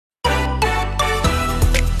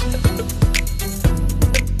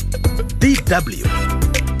W.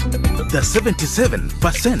 The 77%.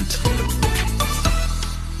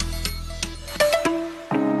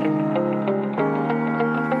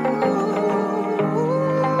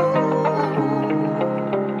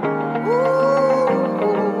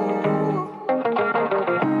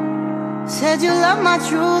 Said you love my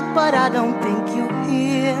truth, but I don't think you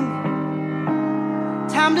hear me.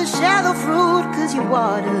 Time to share the fruit, cause you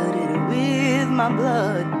watered it with my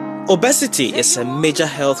blood. Obesity is a major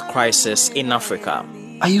health crisis in Africa.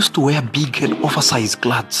 I used to wear big and oversized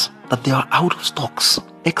clothes, but they are out of stocks.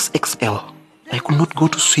 XXL. I could not go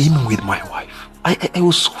to swimming with my wife. I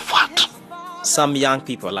was so fat. Some young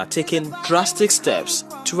people are taking drastic steps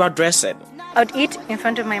to address it. I'd eat in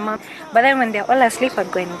front of my mom, but then when they're all asleep, I'd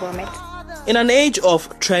go and vomit. In an age of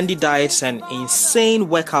trendy diets and insane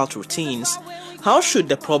workout routines, how should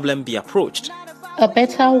the problem be approached? A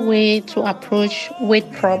better way to approach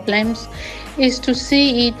weight problems is to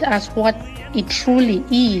see it as what it truly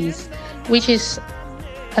is, which is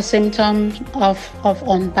a symptom of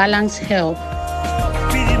unbalanced health.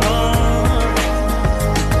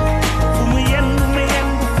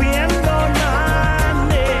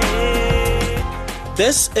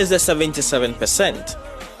 This is the 77%,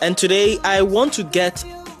 and today I want to get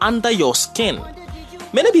under your skin.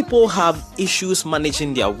 Many people have issues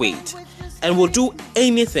managing their weight and will do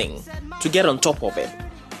anything to get on top of it.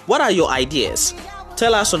 What are your ideas?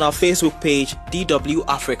 Tell us on our Facebook page, DW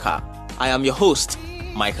Africa. I am your host,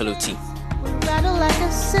 Michael Oti. We rattle like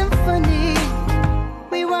a symphony.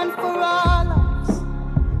 We run for all us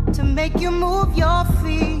to make you move your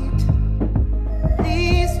feet.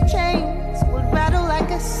 These chains will rattle like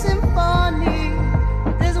a symphony.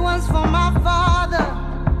 This one's for my father,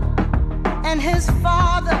 and his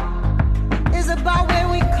father is about where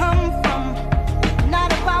we come from,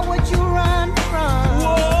 not about what you run from.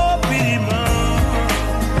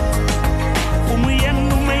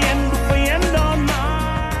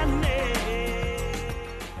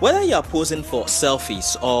 Whether you are posing for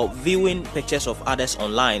selfies or viewing pictures of others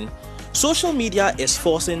online, social media is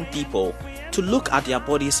forcing people to look at their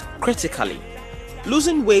bodies critically.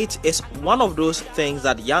 Losing weight is one of those things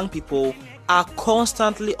that young people are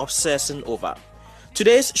constantly obsessing over.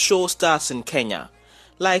 Today's show starts in Kenya.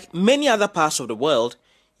 Like many other parts of the world,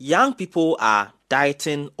 young people are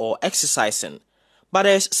dieting or exercising. But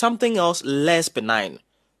there's something else less benign: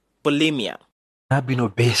 bulimia. I've been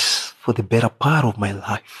obese for the better part of my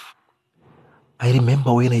life. I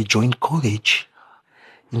remember when I joined college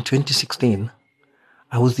in 2016,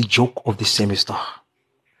 I was the joke of the semester.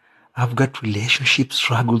 I've got relationship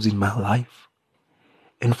struggles in my life.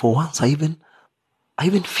 And for once, I even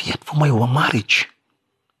feared for my marriage.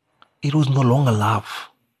 It was no longer love.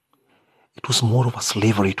 It was more of a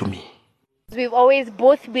slavery to me. We've always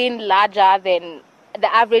both been larger than the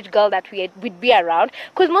average girl that we'd be around,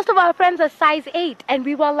 because most of our friends are size 8, and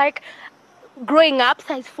we were like growing up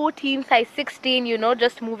size 14, size 16,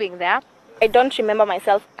 just moving there. I don't remember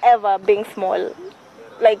myself ever being small,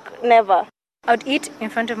 like never. I'd eat in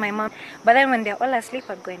front of my mom, but then when they're all asleep,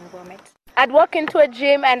 I'd go and vomit. I'd walk into a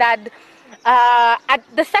gym and at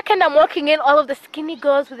the second I'm walking in, all of the skinny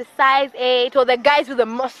girls with the size 8 or the guys with the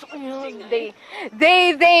muscle, they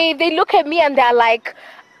look at me and they're like,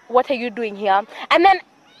 what are you doing here? And then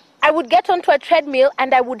I would get onto a treadmill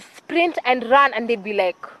and I would sprint and run, and they'd be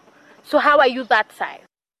like, so how are you that size?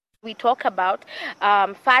 We talk about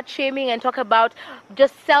fat shaming and talk about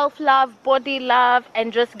just self-love, body love,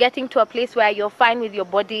 and just getting to a place where you're fine with your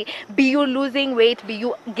body. Be you losing weight, be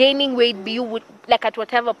you gaining weight, be you like at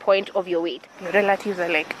whatever point of your weight. Your relatives are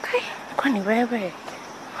like, hey, Connie, why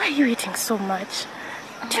are you eating so much?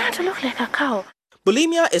 Do you want to look like a cow?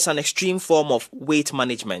 Bulimia is an extreme form of weight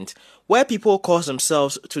management where people cause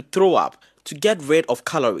themselves to throw up to get rid of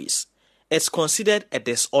calories. It's considered a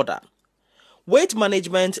disorder. Weight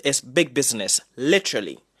management is big business,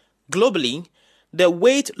 literally. Globally, the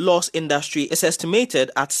weight loss industry is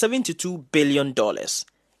estimated at $72 billion.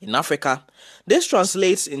 In Africa, this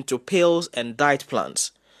translates into pills and diet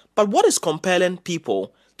plans. But what is compelling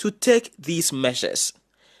people to take these measures?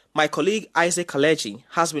 My colleague Isaac Kaleji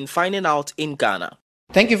has been finding out in Ghana.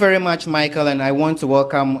 Thank you very much, Michael, and I want to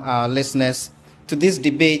welcome our listeners to this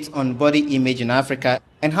debate on body image in Africa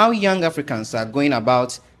and how young Africans are going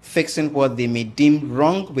about fixing what they may deem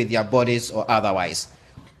wrong with their bodies or otherwise.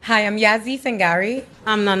 Hi, I'm Yazi Fengari.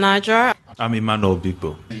 I'm Nanaja. I'm Emmanuel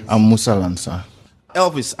Bigbo. I'm Musa Lansa.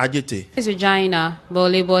 Elvis Ajete. It's Regina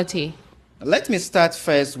Boliboti. Let me start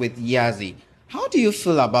first with Yazi. How do you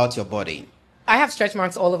feel about your body? I have stretch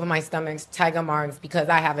marks all over my stomach, tiger marks, because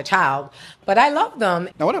I have a child, but I love them.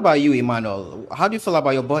 Now, what about you, Emmanuel? How do you feel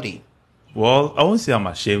about your body? Well, I won't say I'm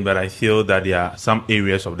ashamed, but I feel that there are some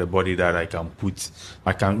areas of the body that I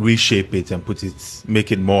can reshape it and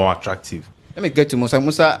make it more attractive. Let me get to Musa.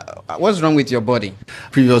 Musa, what's wrong with your body?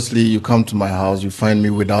 Previously, you come to my house, you find me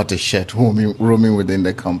without a shirt, roaming within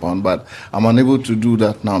the compound, but I'm unable to do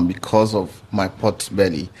that now because of my pot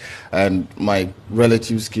belly. And my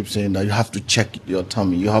relatives keep saying that you have to check your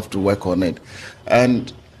tummy, you have to work on it.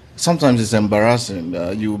 And sometimes it's embarrassing.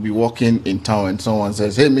 You'll be walking in town and someone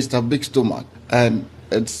says, "Hey, Mr. Big Stomach." And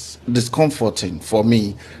it's discomforting for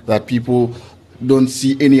me that people don't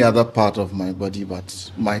see any other part of my body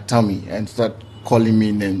but my tummy and start calling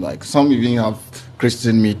me names. Like some even have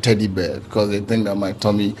christened me Teddy Bear because they think that my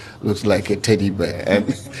tummy looks like a teddy bear. And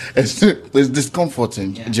it's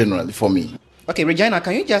discomforting generally for me. Okay, Regina,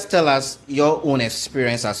 can you just tell us your own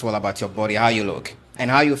experience as well about your body, how you look, and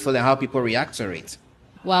how you feel and how people react to it?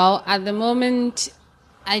 Well, at the moment,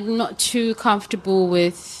 I'm not too comfortable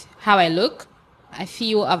with how I look. I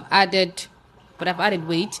feel I've added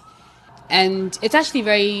weight. And it's actually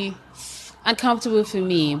very uncomfortable for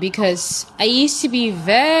me because I used to be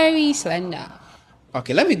very slender.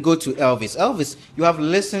 Okay, let me go to Elvis. Elvis, you have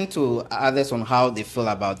listened to others on how they feel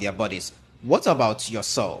about their bodies. What about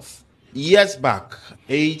yourself? Years back,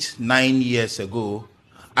 8, 9 years ago,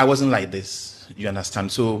 I wasn't like this. You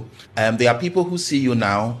understand? So there are people who see you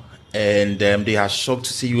now and they are shocked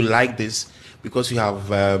to see you like this because you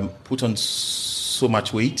have put on so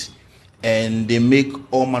much weight, and they make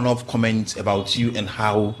all manner of comments about you and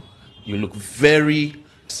how you look. Very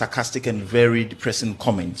sarcastic and very depressing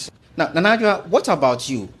comments. Now, Nanadra, what about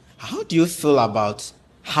you? How do you feel about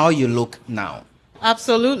how you look now?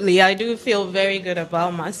 Absolutely, I do feel very good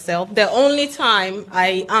about myself. The only time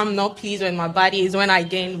I am not pleased with my body is when I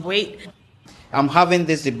gain weight. I'm having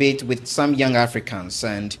this debate with some young Africans,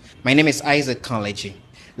 and my name is Isaac Kanleji.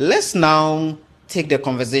 Let's now take the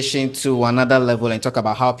conversation to another level and talk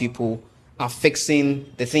about how people are fixing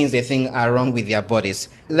the things they think are wrong with their bodies.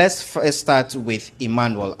 Let's first start with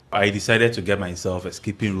Emmanuel. I decided to get myself a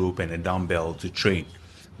skipping rope and a dumbbell to train.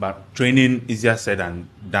 But training easier said than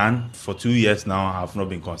done. For 2 years now, I have not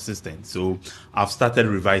been consistent. So I've started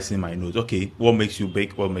revising my notes. Okay, what makes you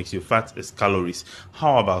big, what makes you fat is calories.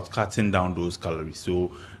 How about cutting down those calories?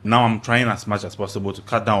 So now I'm trying as much as possible to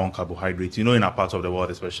cut down on carbohydrates. You know, in our part of the world,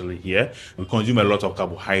 especially here, we consume a lot of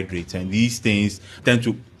carbohydrates, and these things tend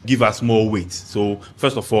to give us more weight. So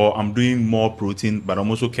first of all, I'm doing more protein, but I'm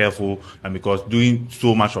also careful, and because doing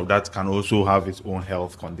so much of that can also have its own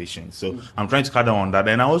health conditions. So I'm trying to cut down on that.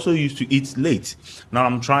 And I also used to eat late. Now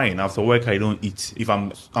I'm trying. After work, I don't eat. If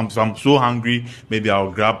I'm so hungry, maybe I'll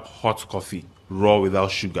grab hot coffee, raw, without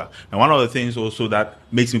sugar. And one of the things also that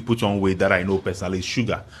makes me put on weight that I know personally is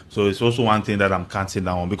sugar. So it's also one thing that I'm cutting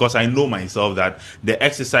down on, because I know myself that the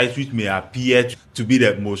exercise, which may appear to be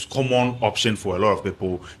the most common option for a lot of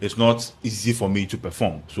people, it's not easy for me to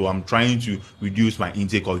perform. So I'm trying to reduce my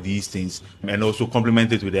intake of these things and also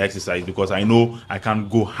complement it with the exercise, because I know I can't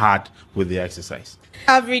go hard with the exercise.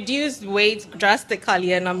 I've reduced weight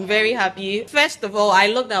drastically and I'm very happy. First of all, I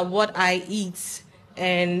looked at what I eat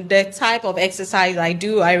and the type of exercise I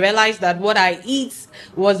do. I realized that what I eat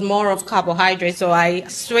was more of carbohydrates, so I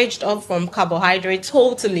switched off from carbohydrates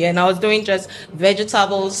totally, and I was doing just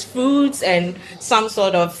vegetables, fruits, and some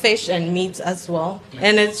sort of fish and meat as well,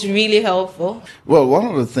 and it's really helpful. Well, one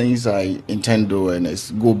of the things I intend doing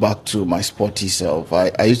is go back to my sporty self.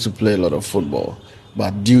 I used to play a lot of football,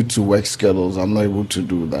 but due to work schedules, I'm not able to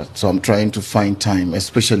do that. So I'm trying to find time,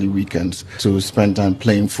 especially weekends, to spend time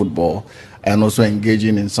playing football and also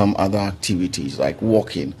engaging in some other activities like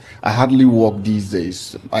walking. I hardly walk these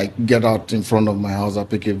days. I get out in front of my house, I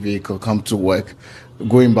pick a vehicle, come to work.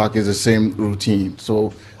 Going back is the same routine.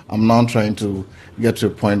 So I'm now trying to get to a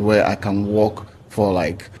point where I can walk for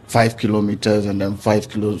like 5 kilometers and then 5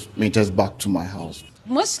 kilometers back to my house.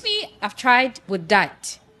 Mostly I've tried with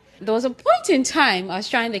diet. There was a point in time I was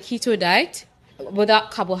trying the keto diet without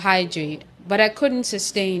carbohydrate, but I couldn't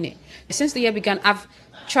sustain it. Since the year began, I've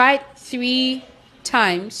tried 3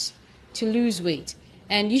 times to lose weight.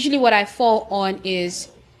 And usually what I fall on is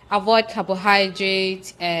avoid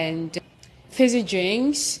carbohydrates and fizzy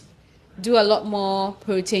drinks, do a lot more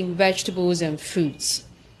protein, vegetables and fruits.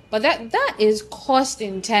 But that is cost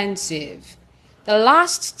intensive. The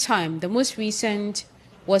last time, the most recent,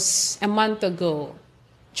 was a month ago.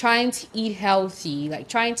 Trying to eat healthy, like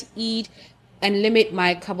trying to eat and limit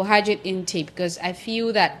my carbohydrate intake, because I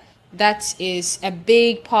feel that is a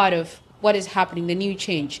big part of what is happening, the new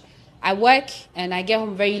change. I work and I get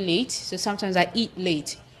home very late, so sometimes I eat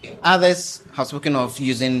late. Others have spoken of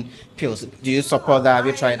using pills. Do you support that? Have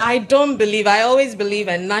you tried? I don't believe, I always believe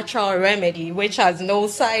a natural remedy which has no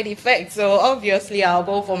side effects. So obviously I'll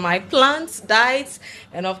go for my plants, diets,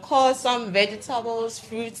 and of course some vegetables,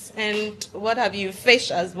 fruits, and what have you, fish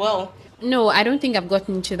as well. No, I don't think I've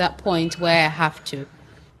gotten to that point where I have to.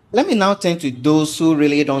 Let me now turn to those who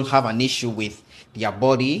really don't have an issue with their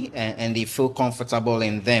body and they feel comfortable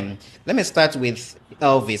in them. Let me start with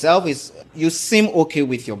Elvis. Elvis, you seem okay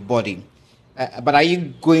with your body. But are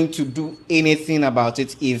you going to do anything about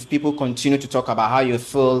it if people continue to talk about how you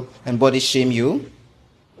feel and body shame you?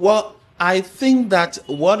 Well, I think that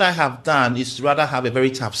what I have done is to rather have a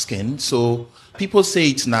very tough skin. So people say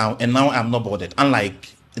it now, and now I'm not bothered,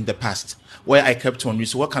 unlike in the past, where I kept on.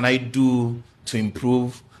 So what can I do to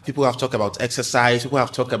improve? People have talked about exercise. People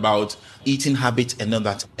have talked about eating habits and all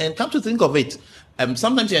that. And come to think of it,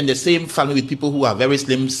 sometimes you're in the same family with people who are very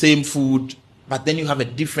slim, same food, but then you have a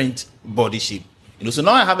different body shape. So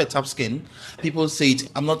now I have a tough skin. People say it,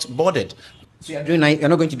 I'm not bothered. So you're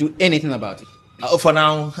not going to do anything about it? For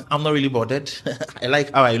now, I'm not really bothered. I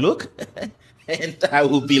like how I look, and I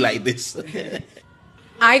will be like this.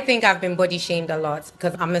 I think I've been body shamed a lot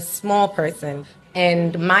because I'm a small person.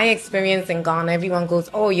 And my experience in Ghana, everyone goes,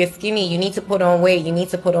 oh, you're skinny, you need to put on weight, you need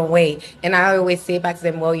to put on weight. And I always say back to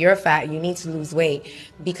them, well, you're fat, you need to lose weight.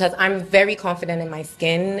 Because I'm very confident in my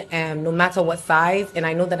skin, no matter what size, and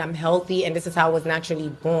I know that I'm healthy, and this is how I was naturally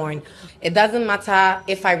born. It doesn't matter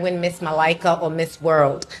if I win Miss Malaika or Miss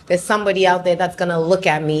World. There's somebody out there that's gonna look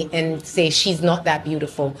at me and say, she's not that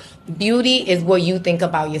beautiful. Beauty is what you think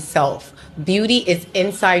about yourself. Beauty is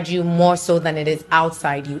inside you more so than it is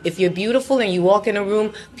outside you. If you're beautiful and you walk in a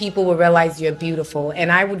room, people will realize you're beautiful.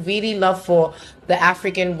 And I would really love for the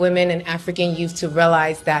African women and African youth to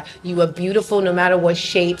realize that you are beautiful no matter what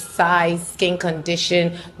shape, size, skin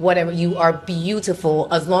condition, whatever. You are beautiful.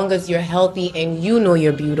 As long as you're healthy and you know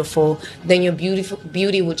you're beautiful, then your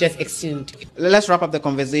beauty will just exude. Let's wrap up the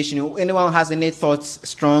conversation. Anyone has any thoughts,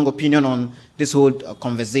 strong opinion on this whole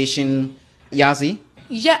conversation? Yazi?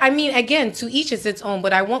 Yeah, I mean, again, to each is its own.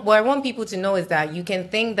 But what I want people to know is that you can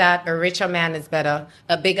think that a richer man is better,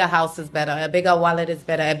 a bigger house is better, a bigger wallet is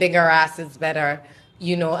better, a bigger ass is better,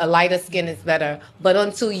 a lighter skin is better. But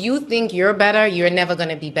until you think you're better, you're never going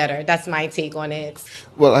to be better. That's my take on it.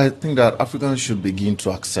 Well, I think that Africans should begin to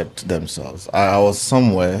accept themselves. I was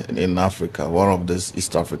somewhere in Africa, one of these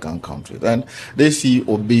East African countries, and they see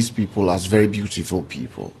obese people as very beautiful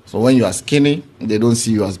people. So when you are skinny, they don't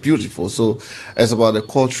see you as beautiful. So it's about the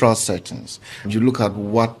cultural settings. You look at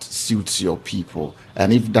what suits your people,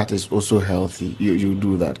 and if that is also healthy, you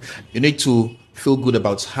do that. You need to feel good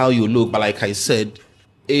about how you look, but like I said,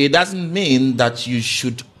 it doesn't mean that you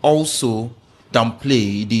should also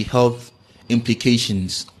downplay the health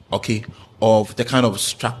implications, of the kind of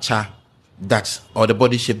structure or the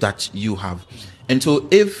body shape that you have. And so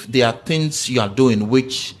if there are things you are doing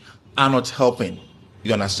which are not helping,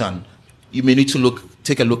 you understand, you may need to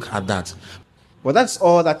take a look at that. Well, that's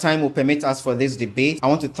all that time will permit us for this debate. I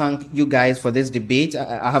want to thank you guys for this debate.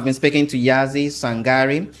 I have been speaking to Yazi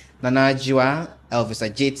Sangari, Nana Jua, Elvis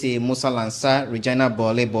Ajete, Musa Lansa, Regina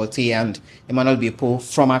Bolte, and Emmanuel Bipo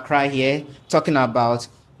from Accra here, talking about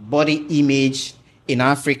body image in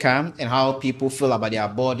Africa and how people feel about their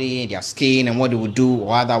body, their skin, and what they would do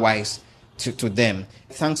or otherwise to them.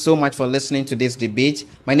 Thanks so much for listening to this debate.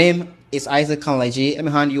 My name is Isaac Kanlaji. Let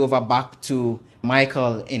me hand you over back to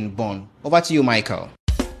Michael in Bonn. Over to you, Michael.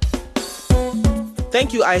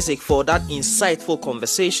 Thank you, Isaac, for that insightful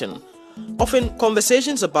conversation. Often,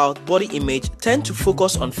 conversations about body image tend to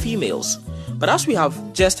focus on females, but as we have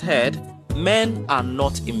just heard, men are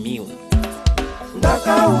not immune.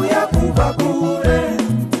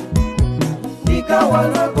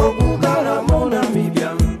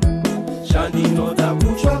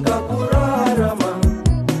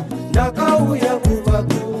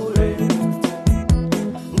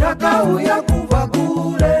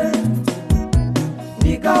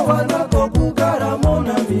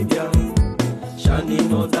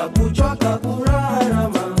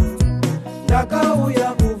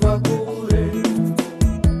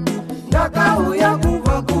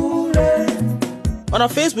 On our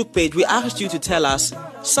Facebook page, we asked you to tell us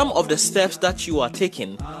some of the steps that you are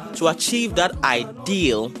taking to achieve that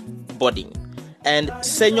ideal body. And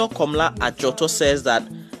Senor Komla Ajoto says that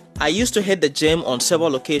I used to hit the gym on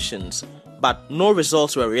several occasions, but no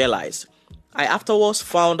results were realized. I afterwards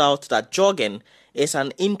found out that jogging is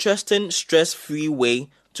an interesting, stress-free way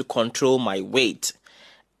to control my weight.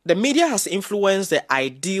 The media has influenced the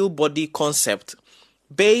ideal body concept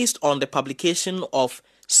based on the publication of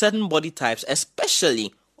certain body types,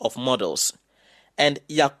 especially of models. And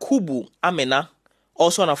Yakubu Amena,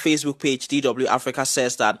 also on our Facebook page, DW Africa,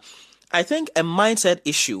 says that I think a mindset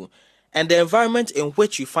issue and the environment in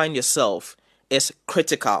which you find yourself is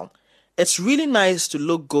critical. It's really nice to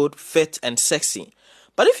look good, fit, and sexy.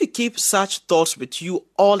 But if you keep such thoughts with you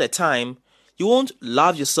all the time, you won't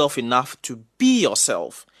love yourself enough to be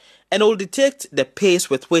yourself. And it will dictate the pace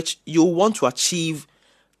with which you want to achieve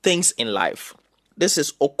things in life. This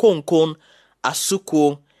is Okonkon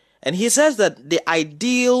Asuko, and he says that the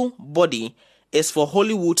ideal body is for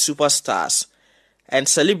Hollywood superstars and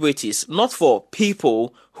celebrities, not for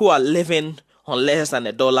people who are living on less than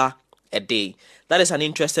 $1 a day. That is an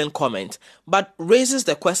interesting comment, but raises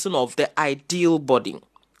the question of the ideal body.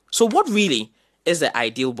 So what really is the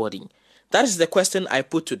ideal body? That is the question I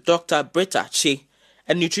put to Dr. Britta Che,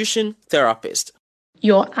 a nutrition therapist.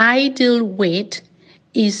 Your ideal weight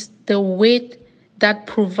is the weight that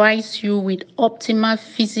provides you with optimal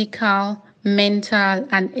physical, mental,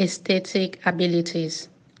 and aesthetic abilities.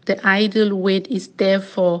 The ideal weight is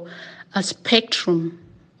therefore a spectrum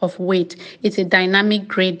of weight. It's a dynamic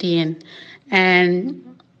gradient.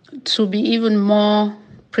 And to be even more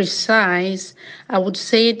precise, I would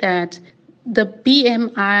say that the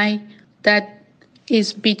BMI that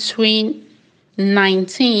is between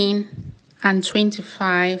 19 and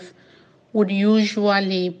 25 would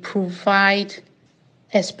usually provide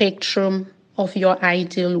a spectrum of your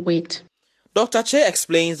ideal weight. Dr. Che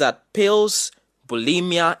explains that pills,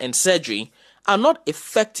 bulimia, and surgery are not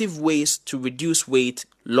effective ways to reduce weight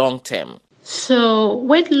long term. So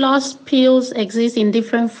weight loss pills exist in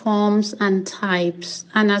different forms and types,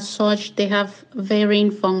 and as such, they have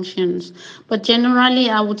varying functions. But generally,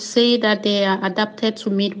 I would say that they are adapted to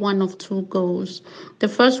meet one of two goals. The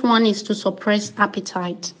first one is to suppress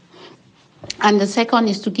appetite. And the second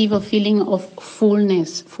is to give a feeling of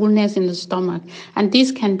fullness in the stomach. And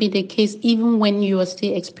this can be the case even when you are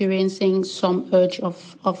still experiencing some urge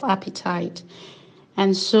of appetite.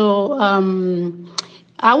 And so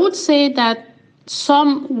I would say that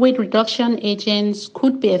some weight reduction agents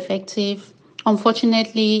could be effective,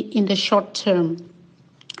 unfortunately, in the short term.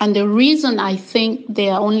 And the reason I think they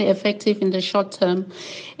are only effective in the short term,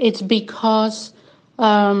 it's because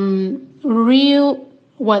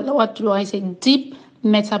deep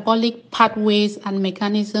metabolic pathways and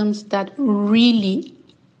mechanisms that really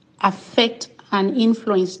affect and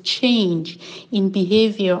influence change in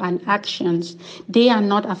behavior and actions, they are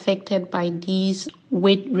not affected by these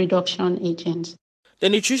weight reduction agents. The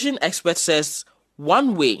nutrition expert says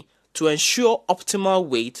one way to ensure optimal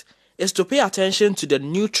weight is to pay attention to the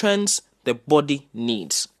nutrients the body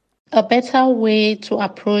needs. A better way to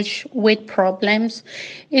approach weight problems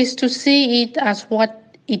is to see it as what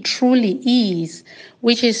it truly is,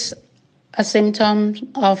 which is a symptom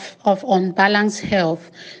of unbalanced health.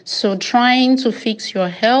 So trying to fix your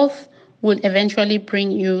health will eventually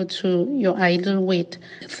bring you to your ideal weight.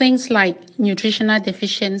 Things like nutritional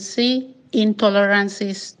deficiency,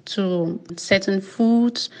 intolerances to certain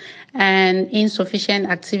foods, and insufficient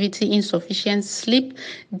activity, insufficient sleep.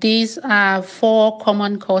 These are 4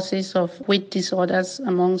 common causes of weight disorders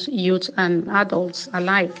amongst youth and adults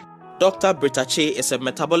alike. Dr. Britta Che is a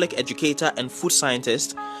metabolic educator and food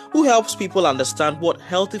scientist who helps people understand what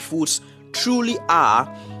healthy foods truly are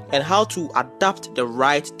and how to adapt the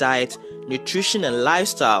right diet, nutrition, and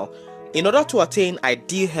lifestyle in order to attain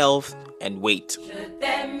ideal health and weight.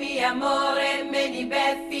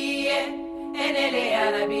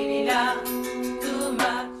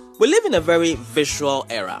 We live in a very visual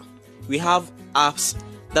era. We have apps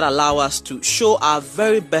that allow us to show our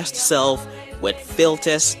very best self with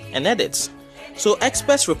filters and edits. So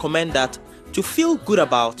experts recommend that to feel good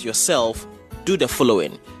about yourself, do the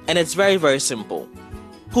following. And it's very, very simple.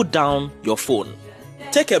 Put down your phone.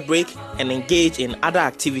 Take a break and engage in other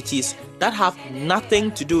activities that have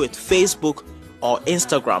nothing to do with Facebook or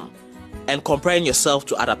Instagram and comparing yourself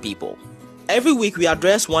to other people. Every week we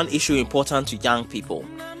address one issue important to young people.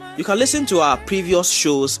 You can listen to our previous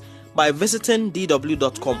shows by visiting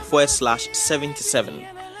dw.com/77.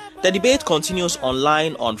 The debate continues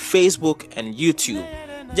online on Facebook and YouTube.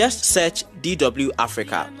 Just search DW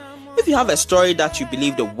Africa. If you have a story that you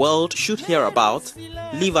believe the world should hear about,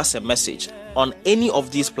 leave us a message on any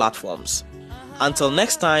of these platforms. Until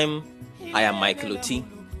next time, I am Michael Oti.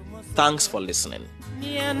 Thanks for listening.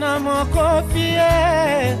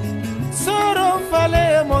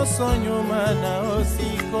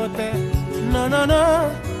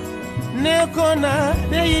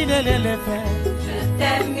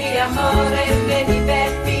 T'aime mi amore, vedi per